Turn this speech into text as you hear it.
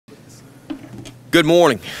Good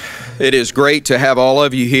morning. It is great to have all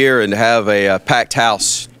of you here and to have a packed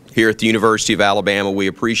house here at the University of Alabama. We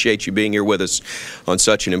appreciate you being here with us on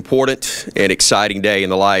such an important and exciting day in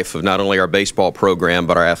the life of not only our baseball program,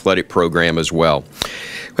 but our athletic program as well.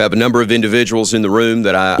 We have a number of individuals in the room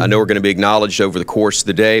that I know are going to be acknowledged over the course of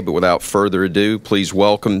the day, but without further ado, please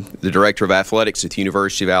welcome the Director of Athletics at the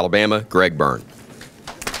University of Alabama, Greg Byrne.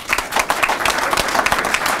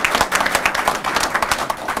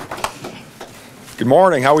 Good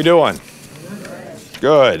morning. How we doing?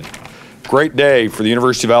 Good. Great day for the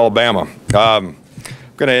University of Alabama. I'm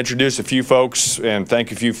going to introduce a few folks and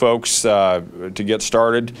thank a few folks to get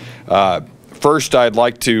started. First, I'd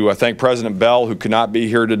like to thank President Bell, who could not be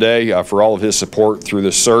here today, for all of his support through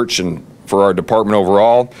this search and for our department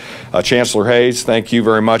overall. Chancellor Hayes, thank you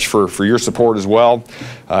very much for your support as well.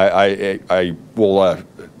 I will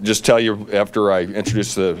just tell you after I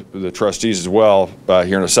introduce the trustees as well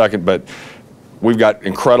here in a second, but we've got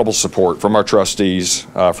incredible support from our trustees,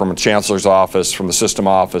 from the chancellor's office, from the system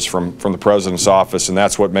office, from the president's office, and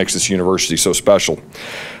that's what makes this university so special.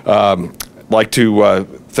 I'd like to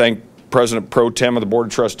thank President Pro Tem of the Board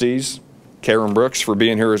of Trustees, Karen Brooks, for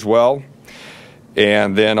being here as well.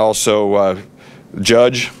 And then also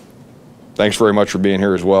Judge, thanks very much for being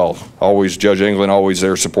here as well. Always, Judge England, always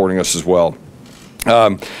there supporting us as well.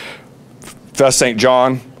 Fess St.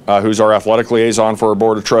 John, who's our athletic liaison for our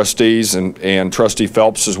Board of Trustees, and Trustee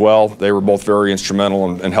Phelps as well. They were both very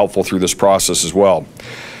instrumental and helpful through this process as well.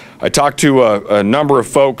 I talked to a number of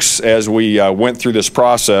folks as we went through this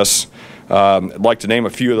process. I'd like to name a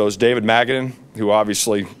few of those. David Magadan, who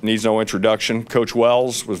obviously needs no introduction. Coach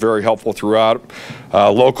Wells was very helpful throughout.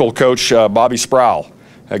 Local coach Bobby Sproul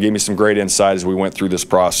gave me some great insight as we went through this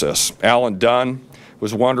process. Alan Dunn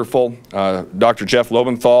was wonderful, Dr. Jeff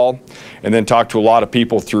Lobenthal, and then talked to a lot of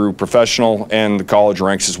people through professional and the college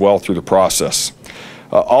ranks as well through the process.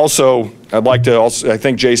 Also, I'd like to I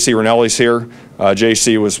think J.C. Ranelli's here.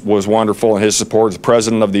 J.C. was wonderful in his support, the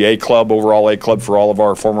president of the A Club, overall A Club for all of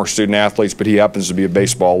our former student athletes, but he happens to be a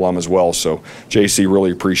baseball alum as well. So J.C. really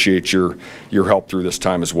appreciates your help through this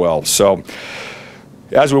time as well. So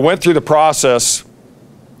as we went through the process,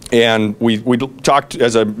 and we talked,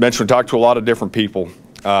 as I mentioned, we talked to a lot of different people.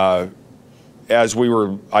 As we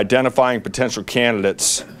were identifying potential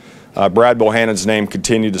candidates, Brad Bohannon's name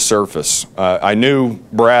continued to surface. I knew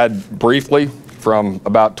Brad briefly from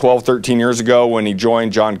about 12, 13 years ago when he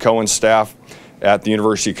joined John Cohen's staff at the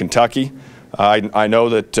University of Kentucky. I know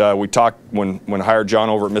that we talked, when I hired John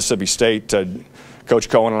over at Mississippi State, Coach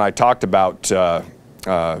Cohen and I talked about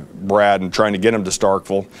Brad and trying to get him to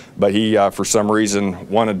Starkville, but he, for some reason,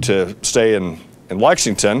 wanted to stay in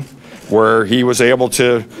Lexington, where he was able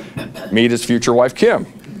to meet his future wife, Kim.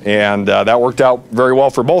 And that worked out very well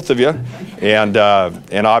for both of you. And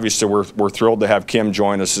obviously, we're thrilled to have Kim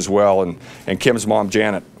join us as well. And Kim's mom,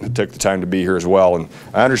 Janet, took the time to be here as well. And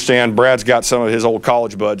I understand Brad's got some of his old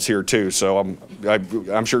college buds here, too. So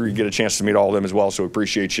I'm sure you get a chance to meet all of them as well. So we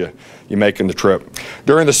appreciate you making the trip.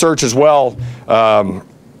 During the search as well,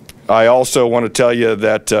 I also want to tell you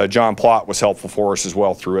that John Plott was helpful for us as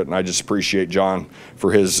well through it. And I just appreciate John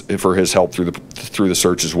for his help through the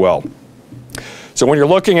search as well. So when you're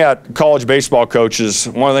looking at college baseball coaches,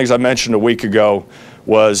 one of the things I mentioned a week ago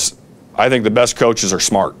was I think the best coaches are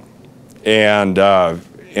smart, and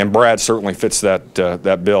Brad certainly fits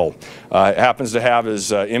that bill. Happens to have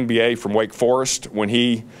his MBA from Wake Forest. When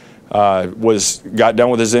he got done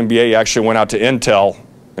with his MBA, he actually went out to Intel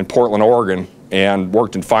in Portland, Oregon, and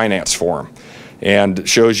worked in finance for him, and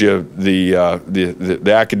shows you the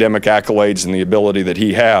academic accolades and the ability that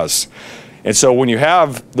he has. And so when you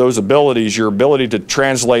have those abilities, your ability to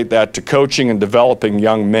translate that to coaching and developing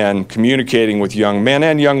young men, communicating with young men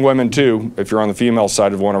and young women too, if you're on the female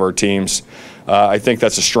side of one of our teams, I think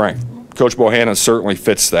that's a strength. Coach Bohannon certainly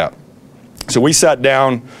fits that. So we sat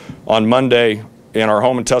down on Monday in our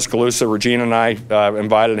home in Tuscaloosa. Regina and I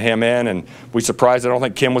invited him in, and we surprised. I don't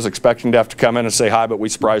think Kim was expecting to have to come in and say hi, but we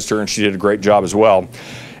surprised her, and she did a great job as well.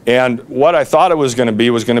 And what I thought it was going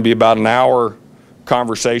to be about an hour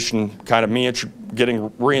conversation, kind of me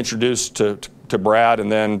getting reintroduced to Brad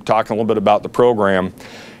and then talking a little bit about the program.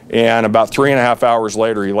 And about 3.5 hours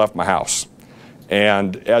later, he left my house.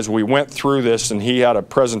 And as we went through this, and he had a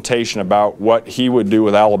presentation about what he would do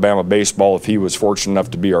with Alabama baseball if he was fortunate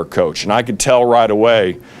enough to be our coach. And I could tell right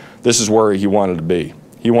away this is where he wanted to be.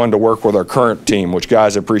 He wanted to work with our current team, which,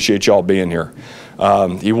 guys, I appreciate y'all being here.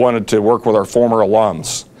 He wanted to work with our former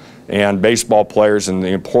alums and baseball players and the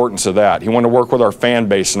importance of that. He wanted to work with our fan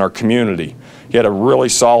base and our community. He had a really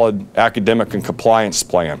solid academic and compliance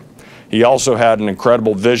plan. He also had an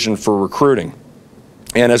incredible vision for recruiting.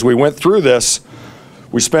 And as we went through this,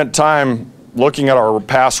 We spent time looking at our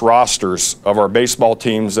past rosters of our baseball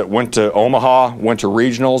teams that went to Omaha, went to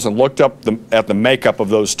regionals, and looked up at the makeup of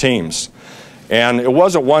those teams. And it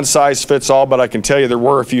wasn't one size fits all, but I can tell you there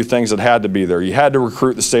were a few things that had to be there. You had to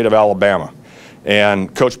recruit the state of Alabama,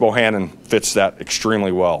 and Coach Bohannon fits that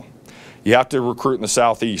extremely well. You have to recruit in the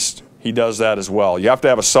Southeast. He does that as well. You have to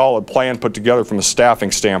have a solid plan put together from a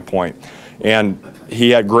staffing standpoint, and he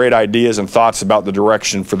had great ideas and thoughts about the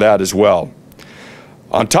direction for that as well.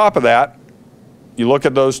 On top of that, you look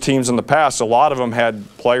at those teams in the past, a lot of them had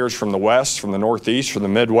players from the West, from the Northeast, from the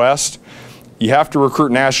Midwest. You have to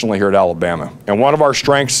recruit nationally here at Alabama. And one of our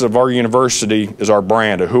strengths of our university is our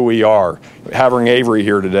brand, of who we are. Having Avery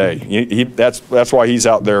here today, that's why he's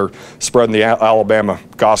out there spreading the Alabama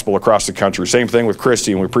gospel across the country. Same thing with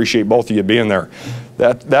Christy, and we appreciate both of you being there.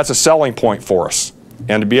 That's a selling point for us.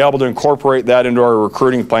 And to be able to incorporate that into our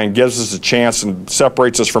recruiting plan gives us a chance and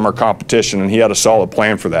separates us from our competition, and he had a solid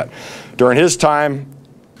plan for that. During his time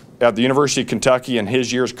at the University of Kentucky and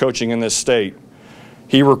his years coaching in this state,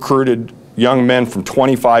 he recruited young men from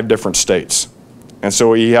 25 different states. And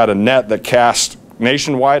so he had a net that cast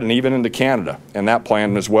nationwide and even into Canada, and that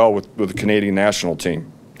plan as well with the Canadian national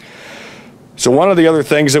team. So one of the other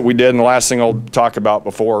things that we did, and the last thing I'll talk about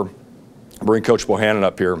before I bring Coach Bohannon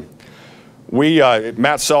up here,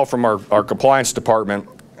 Matt Sell from our compliance department,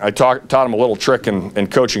 I taught him a little trick in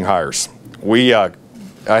coaching hires.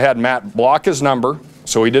 I had Matt block his number,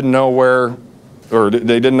 so he didn't know where, or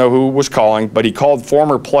they didn't know who was calling, but he called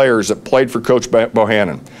former players that played for Coach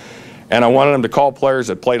Bohannon. And I wanted him to call players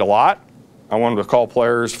that played a lot. I wanted him to call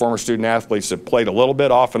players, former student athletes that played a little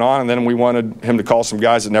bit off and on, and then we wanted him to call some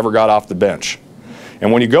guys that never got off the bench.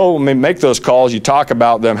 And when you go and make those calls, you talk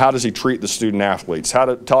about them. How does he treat the student athletes? How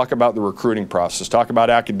to talk about the recruiting process, talk about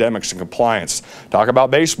academics and compliance, talk about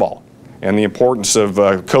baseball and the importance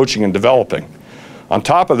of coaching and developing. On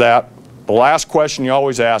top of that, the last question you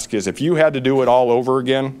always ask is, if you had to do it all over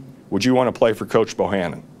again, would you want to play for Coach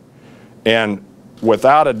Bohannon? And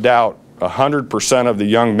without a doubt, 100% of the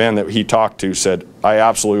young men that he talked to said, I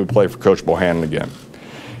absolutely would play for Coach Bohannon again.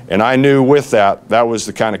 And I knew with that, that was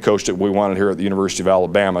the kind of coach that we wanted here at the University of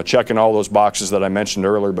Alabama, checking all those boxes that I mentioned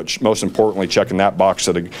earlier, but most importantly, checking that box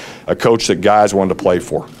that a coach that guys wanted to play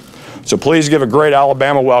for. So please give a great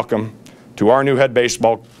Alabama welcome to our new head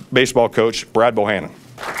baseball coach, Brad Bohannon.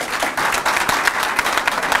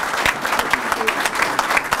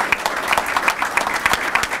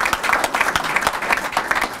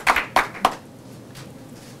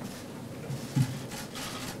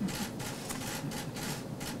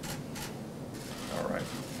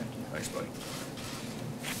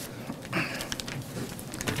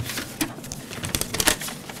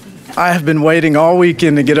 I have been waiting all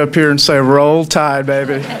weekend to get up here and say, roll tide,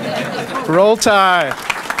 baby. Roll tide.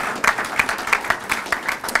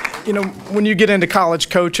 You know, when you get into college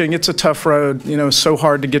coaching, it's a tough road. You know, it's so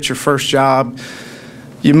hard to get your first job.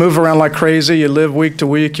 You move around like crazy. You live week to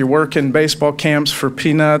week. You're working baseball camps for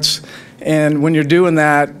peanuts. And when you're doing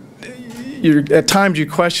that, at times you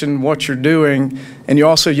question what you're doing. And you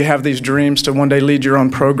have these dreams to one day lead your own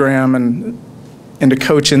program and to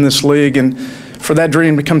coach in this league. And for that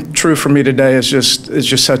dream to come true for me today is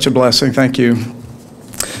just such a blessing. Thank you.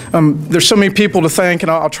 There's so many people to thank, and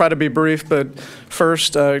I'll try to be brief, but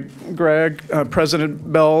first, Greg,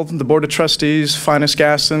 President Bell, the Board of Trustees, Finest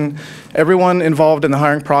Gaston, everyone involved in the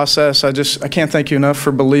hiring process. I can't thank you enough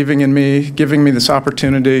for believing in me, giving me this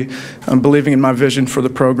opportunity, believing in my vision for the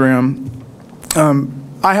program.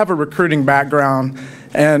 I have a recruiting background,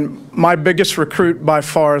 and my biggest recruit by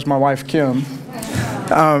far is my wife, Kim.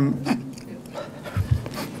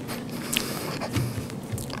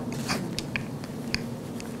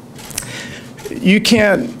 You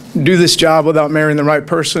can't do this job without marrying the right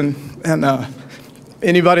person, and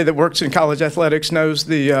anybody that works in college athletics knows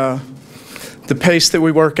the pace that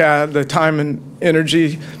we work at, the time and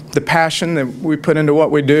energy, the passion that we put into what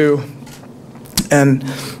we do, and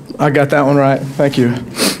I got that one right. Thank you.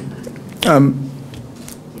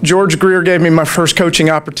 George Greer gave me my first coaching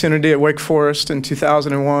opportunity at Wake Forest in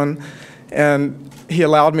 2001, and he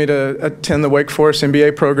allowed me to attend the Wake Forest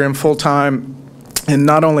MBA program full-time, and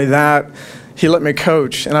not only that, he let me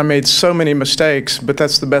coach, and I made so many mistakes, but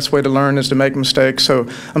that's the best way to learn, is to make mistakes. So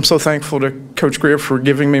I'm so thankful to Coach Greer for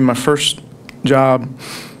giving me my first job.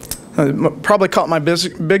 Probably caught my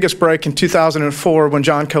biggest break in 2004 when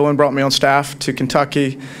John Cohen brought me on staff to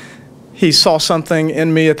Kentucky. He saw something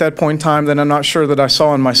in me at that point in time that I'm not sure that I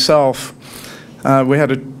saw in myself. We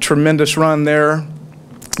had a tremendous run there.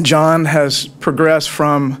 John has progressed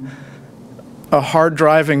from a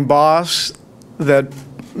hard-driving boss that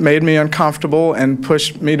made me uncomfortable and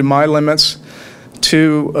pushed me to my limits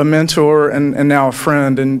to a mentor and now a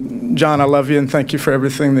friend. And John, I love you and thank you for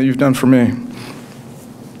everything that you've done for me.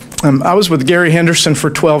 I was with Gary Henderson for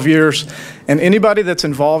 12 years, and anybody that's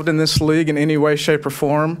involved in this league in any way, shape, or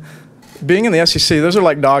form, being in the SEC, those are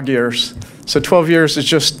like dog years. So 12 years is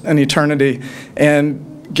just an eternity.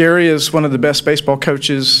 And Gary is one of the best baseball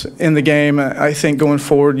coaches in the game. I think going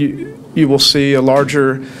forward, you will see a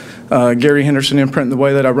larger Gary Henderson imprint in the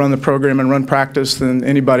way that I run the program and run practice than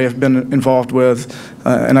anybody I've been involved with.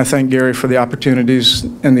 And I thank Gary for the opportunities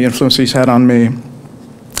and the influence he's had on me.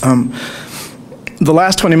 The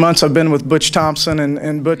last 20 months I've been with Butch Thompson,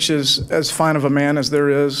 and Butch is as fine of a man as there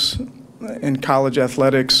is in college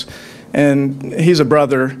athletics. And he's a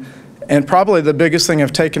brother. And probably the biggest thing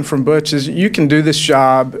I've taken from Butch is you can do this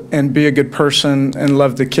job and be a good person and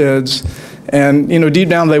love the kids. And, you know, deep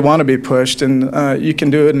down they want to be pushed, and you can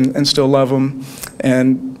do it and still love them.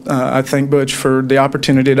 And I thank Butch for the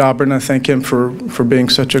opportunity at Auburn. I thank him for being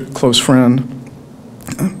such a close friend.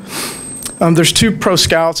 There's two pro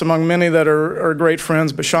scouts among many that are great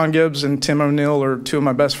friends, but Sean Gibbs and Tim O'Neill are two of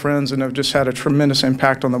my best friends and have just had a tremendous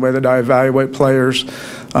impact on the way that I evaluate players.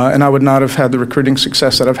 And I would not have had the recruiting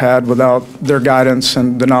success that I've had without their guidance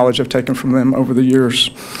and the knowledge I've taken from them over the years.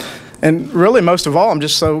 And really, most of all, I'm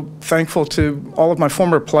just so thankful to all of my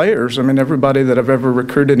former players. I mean, everybody that I've ever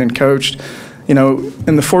recruited and coached. You know,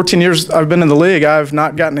 in the 14 years I've been in the league, I've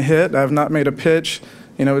not gotten a hit. I've not made a pitch.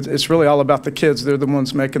 You know, it's really all about the kids. They're the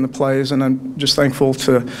ones making the plays, and I'm just thankful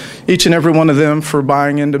to each and every one of them for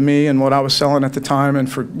buying into me and what I was selling at the time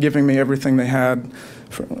and for giving me everything they had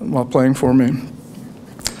while playing for me.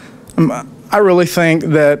 I really think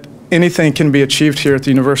that anything can be achieved here at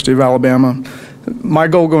the University of Alabama. My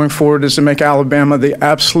goal going forward is to make Alabama the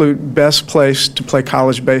absolute best place to play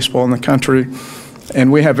college baseball in the country,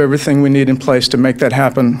 and we have everything we need in place to make that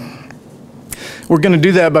happen. We're going to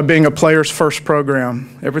do that by being a players first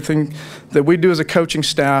program. Everything that we do as a coaching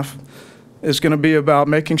staff is going to be about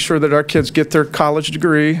making sure that our kids get their college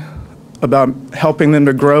degree, about helping them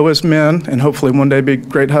to grow as men and hopefully one day be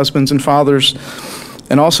great husbands and fathers,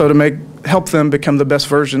 and also to help them become the best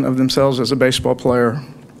version of themselves as a baseball player.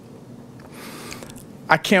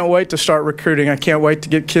 I can't wait to start recruiting. I can't wait to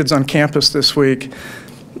get kids on campus this week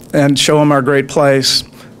and show them our great place.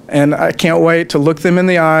 And I can't wait to look them in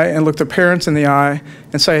the eye and look their parents in the eye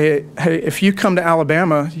and say, hey, if you come to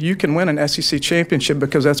Alabama, you can win an SEC championship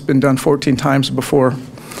because that's been done 14 times before.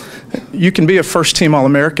 You can be a first-team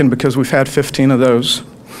All-American because we've had 15 of those.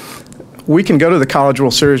 We can go to the College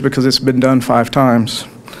World Series because it's been done 5 times.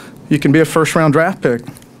 You can be a first-round draft pick.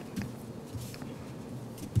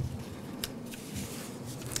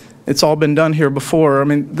 It's all been done here before. I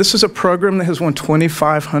mean, this is a program that has won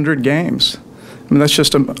 2,500 games. I mean, that's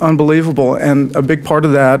just unbelievable, and a big part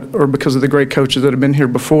of that are because of the great coaches that have been here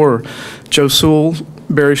before. Joe Sewell,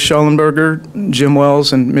 Barry Schellenberger, Jim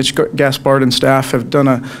Wells, and Mitch Gaspard and staff have done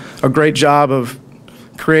a great job of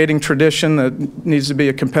creating tradition that needs to be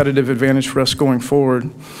a competitive advantage for us going forward.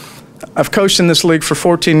 I've coached in this league for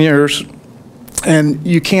 14 years, and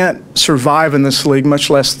you can't survive in this league, much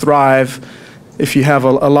less thrive, if you have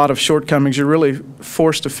a lot of shortcomings. You're really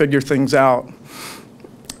forced to figure things out.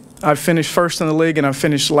 I've finished first in the league and I've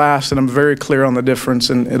finished last, and I'm very clear on the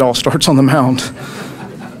difference, and it all starts on the mound.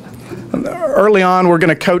 Early on, we're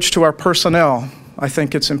going to coach to our personnel. I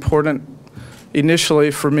think it's important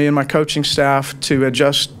initially for me and my coaching staff to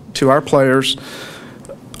adjust to our players.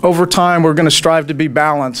 Over time, we're going to strive to be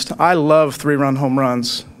balanced. I love 3-run home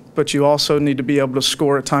runs, but you also need to be able to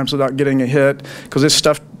score at times without getting a hit, because it's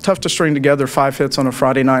tough to string together 5 hits on a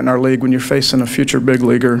Friday night in our league when you're facing a future big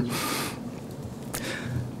leaguer.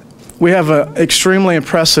 We have an extremely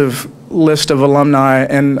impressive list of alumni,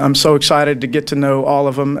 and I'm so excited to get to know all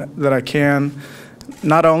of them that I can.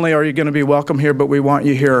 Not only are you going to be welcome here, but we want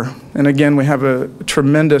you here. And again, we have a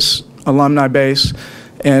tremendous alumni base,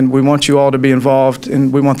 and we want you all to be involved,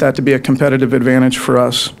 and we want that to be a competitive advantage for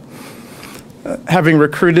us. Having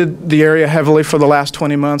recruited the area heavily for the last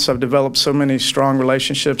 20 months, I've developed so many strong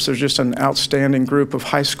relationships. There's just an outstanding group of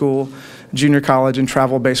high school, junior college, and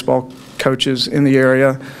travel baseball coaches in the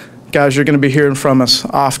area. Guys, you're going to be hearing from us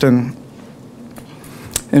often.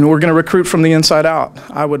 And we're going to recruit from the inside out.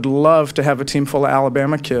 I would love to have a team full of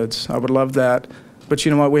Alabama kids. I would love that. But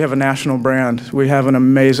you know what? We have a national brand. We have an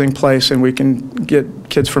amazing place, and we can get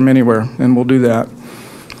kids from anywhere, and we'll do that.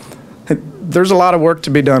 There's a lot of work to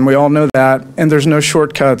be done. We all know that, and there's no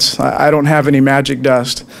shortcuts. I don't have any magic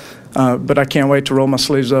dust, but I can't wait to roll my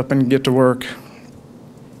sleeves up and get to work.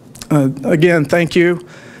 Again, thank you.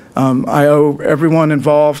 I owe everyone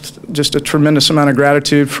involved just a tremendous amount of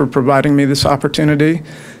gratitude for providing me this opportunity.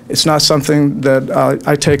 It's not something that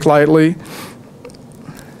I take lightly,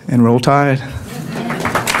 and Roll Tide.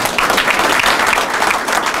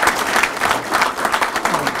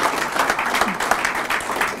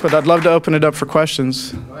 But I'd love to open it up for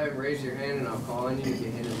questions. Go ahead and raise your hand and I'll call on you if you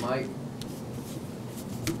hand the mic.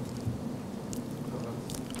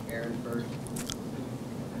 Aaron first.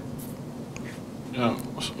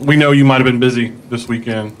 We know you might have been busy this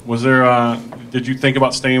weekend. Was there? Did you think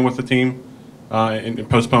about staying with the team and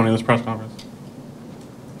postponing this press conference?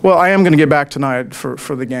 Well, I am going to get back tonight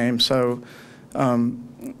for the game. So,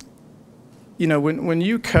 you know, when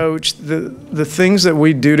you coach, the things that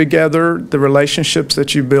we do together, the relationships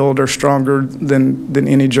that you build are stronger than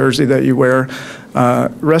any jersey that you wear.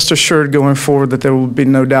 Rest assured going forward that there will be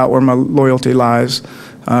no doubt where my loyalty lies.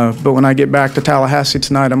 But when I get back to Tallahassee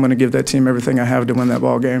tonight, I'm going to give that team everything I have to win that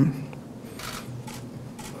ball game.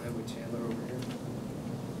 Go ahead with Chandler over here.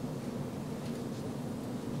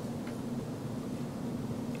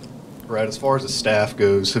 Brad, as far as the staff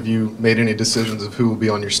goes, have you made any decisions of who will be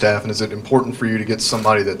on your staff, and is it important for you to get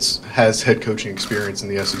somebody that has head coaching experience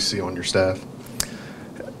in the SEC on your staff?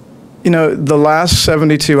 You know, the last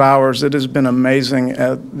 72 hours, it has been amazing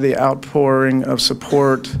at the outpouring of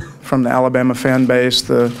support from the Alabama fan base,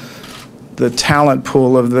 the talent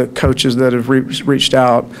pool of the coaches that have reached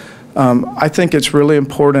out. I think it's really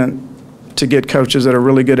important to get coaches that are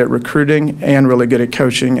really good at recruiting and really good at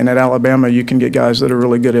coaching. And at Alabama, you can get guys that are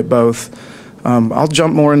really good at both. I'll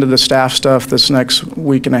jump more into the staff stuff this next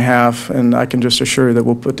week and a half, and I can just assure you that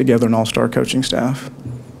we'll put together an all-star coaching staff.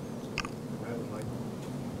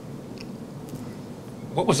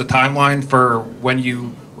 What was the timeline for when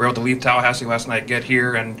you were able to leave Tallahassee last night, get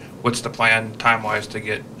here, and what's the plan time-wise to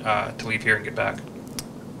get to leave here and get back?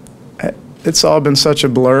 It's all been such a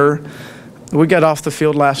blur. We got off the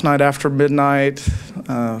field last night after midnight.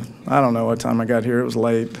 I don't know what time I got here. It was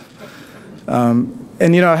late.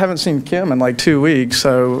 And, you know, I haven't seen Kim in like 2 weeks,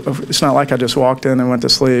 so it's not like I just walked in and went to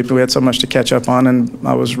sleep. We had so much to catch up on, and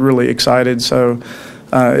I was really excited. So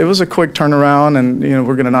it was a quick turnaround, and, you know,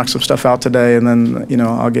 we're going to knock some stuff out today, and then, you know,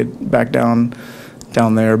 I'll get back down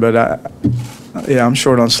there. But, yeah, I'm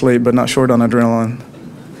short on sleep, but not short on adrenaline.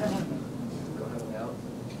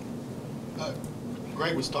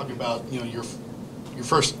 Greg was talking about, you know, your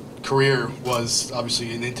first career was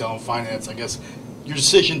obviously in Intel and finance. I guess your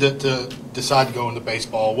decision to decide to go into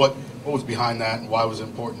baseball, what was behind that, and why was it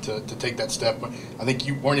important to take that step? I think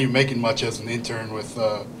you weren't even making much as an intern with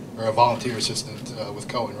or a volunteer assistant with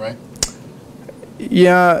Cohen, right?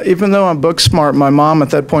 Yeah, even though I'm book smart, my mom at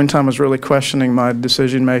that point in time was really questioning my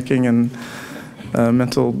decision making and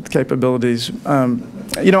mental capabilities.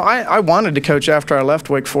 You know, I wanted to coach after I left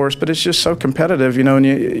Wake Forest, but it's just so competitive, you know. And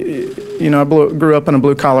you know, I grew up in a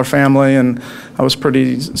blue collar family, and I was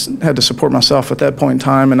had to support myself at that point in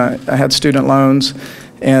time, and I had student loans,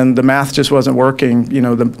 and the math just wasn't working. You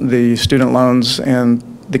know, the student loans and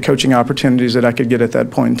the coaching opportunities that I could get at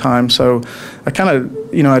that point in time. So I kind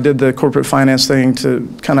of, you know, I did the corporate finance thing to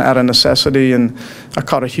kind of out of necessity, and I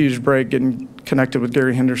caught a huge break getting connected with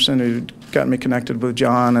Gary Henderson, who got me connected with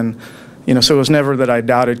John. And you know, so it was never that I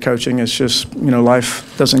doubted coaching. It's just, you know,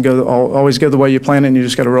 life doesn't always go the way you plan it, and you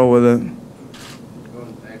just got to roll with it.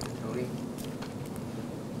 Going back to Tony.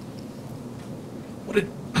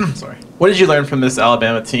 What did you learn from this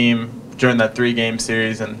Alabama team during that 3-game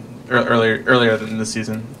series and earlier in the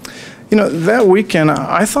season? You know, that weekend,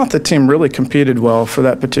 I thought the team really competed well for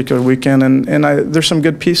that particular weekend, and there's some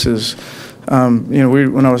good pieces. You know,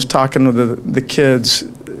 when I was talking with the kids,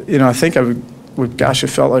 you know, I think gosh, it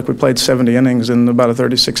felt like we played 70 innings in about a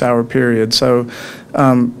 36-hour period. So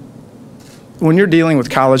when you're dealing with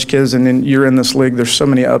college kids and then you're in this league, there's so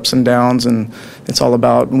many ups and downs, and it's all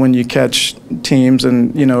about when you catch teams.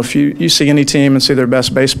 And, you know, if you see any team and see their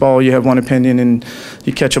best baseball, you have one opinion, and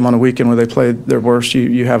you catch them on a weekend where they played their worst,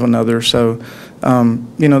 you have another. So,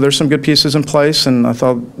 you know, there's some good pieces in place, and I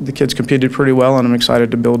thought the kids competed pretty well, and I'm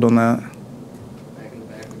excited to build on that.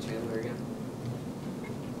 Back with Chandler again.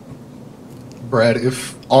 Brad,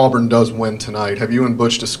 if Auburn does win tonight, have you and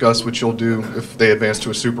Butch discussed what you'll do if they advance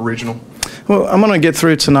to a super regional? Well, I'm going to get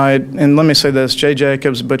through tonight, and let me say this. Jay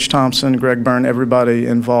Jacobs, Butch Thompson, Greg Byrne, everybody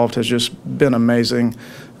involved has just been amazing.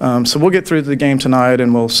 So we'll get through the game tonight,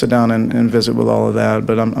 and we'll sit down and visit with all of that,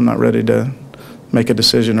 but I'm not ready to make a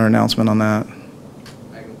decision or announcement on that.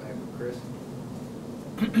 Back with Chris.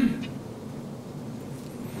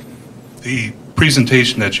 The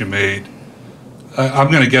presentation that you made,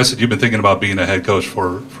 I'm going to guess that you've been thinking about being a head coach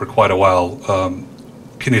for quite a while.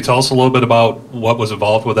 Can you tell us a little bit about what was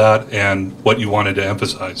involved with that and what you wanted to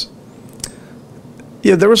emphasize?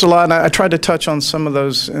 Yeah, there was a lot, and I tried to touch on some of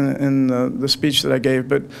those in the speech that I gave,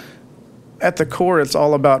 but at the core, it's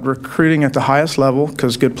all about recruiting at the highest level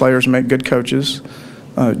because good players make good coaches.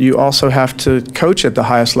 You also have to coach at the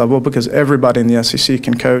highest level because everybody in the SEC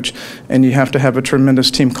can coach, and you have to have a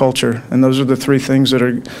tremendous team culture. And those are the three things that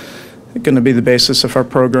are going to be the basis of our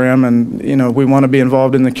program. And, you know, we want to be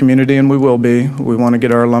involved in the community, and we will be. We want to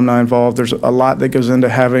get our alumni involved. There's a lot that goes into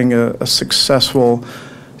having a successful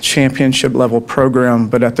championship level program,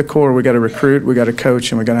 but at the core, we got to recruit, we got to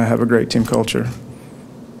coach, and we got to have a great team culture.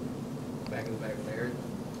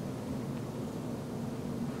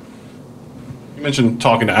 You mentioned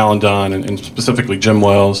talking to Alan Dunn and specifically Jim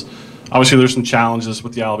Wells. Obviously, there's some challenges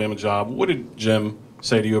with the Alabama job. What did Jim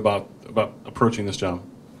say to you about approaching this job?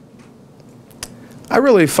 I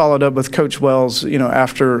really followed up with Coach Wells, you know,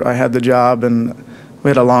 after I had the job, and we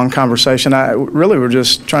had a long conversation. We were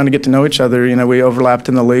just trying to get to know each other. You know, we overlapped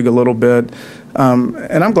in the league a little bit,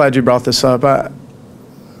 and I'm glad you brought this up.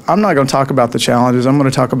 I'm not going to talk about the challenges. I'm going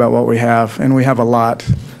to talk about what we have, and we have a lot.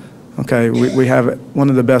 Okay, we have one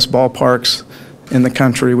of the best ballparks in the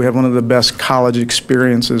country. We have one of the best college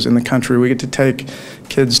experiences in the country. We get to take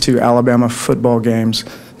kids to Alabama football games.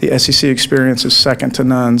 The SEC experience is second to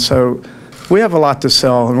none. So we have a lot to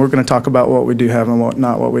sell, and we're going to talk about what we do have and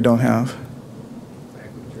what we don't have.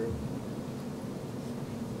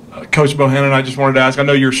 Coach Bohannon, I just wanted to ask, I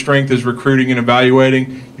know your strength is recruiting and evaluating.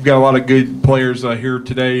 You've got a lot of good players here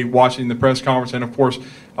today watching the press conference, and of course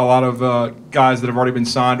a lot of guys that have already been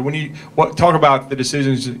signed. Talk about the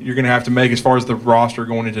decisions you're going to have to make as far as the roster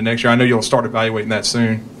going into next year. I know you'll start evaluating that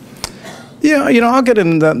soon. Yeah, you know, I'll get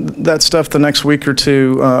into that stuff the next week or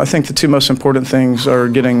two. I think the two most important things are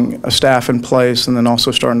getting a staff in place and then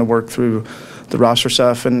also starting to work through the roster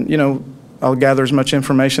stuff. And, you know, I'll gather as much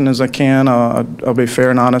information as I can. I'll be fair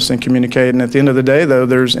and honest and communicate. And at the end of the day, though,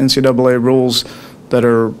 there's NCAA rules that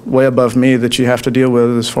are way above me that you have to deal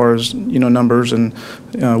with as far as, you know, numbers, and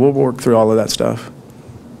we'll work through all of that stuff.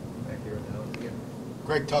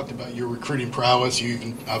 Greg talked about your recruiting prowess. You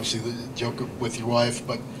can obviously joke with your wife,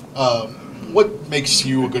 but what makes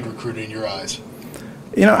you a good recruiter in your eyes?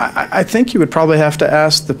 You know, I think you would probably have to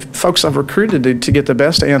ask the folks I've recruited to get the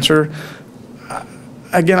best answer.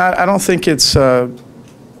 Again, I don't think it's a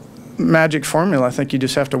magic formula. I think you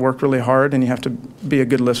just have to work really hard, and you have to be a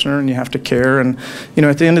good listener, and you have to care. And, you know,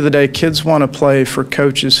 at the end of the day, kids want to play for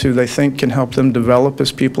coaches who they think can help them develop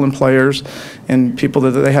as people and players, and people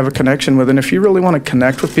that they have a connection with. And if you really want to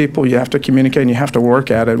connect with people, you have to communicate and you have to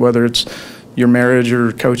work at it, whether it's your marriage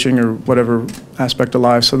or coaching or whatever aspect of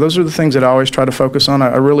life. So those are the things that I always try to focus on.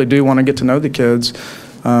 I really do want to get to know the kids,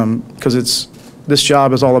 because this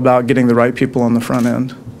job is all about getting the right people on the front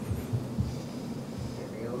end.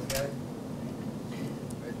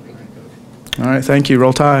 All right, thank you.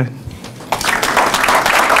 Roll Tide.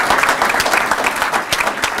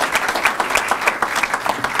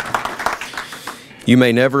 You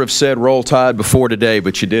may never have said Roll Tide before today,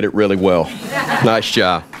 but you did it really well. Nice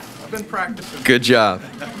job. I've been practicing. Good job.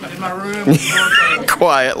 In my room.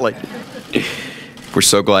 Quietly. We're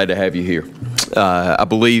so glad to have you here. I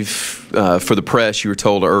believe for the press, you were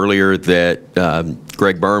told earlier that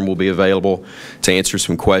Greg Byrne will be available to answer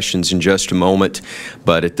some questions in just a moment.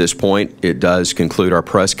 But at this point, it does conclude our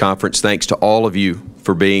press conference. Thanks to all of you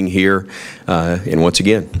for being here. And once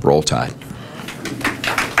again, Roll Tide.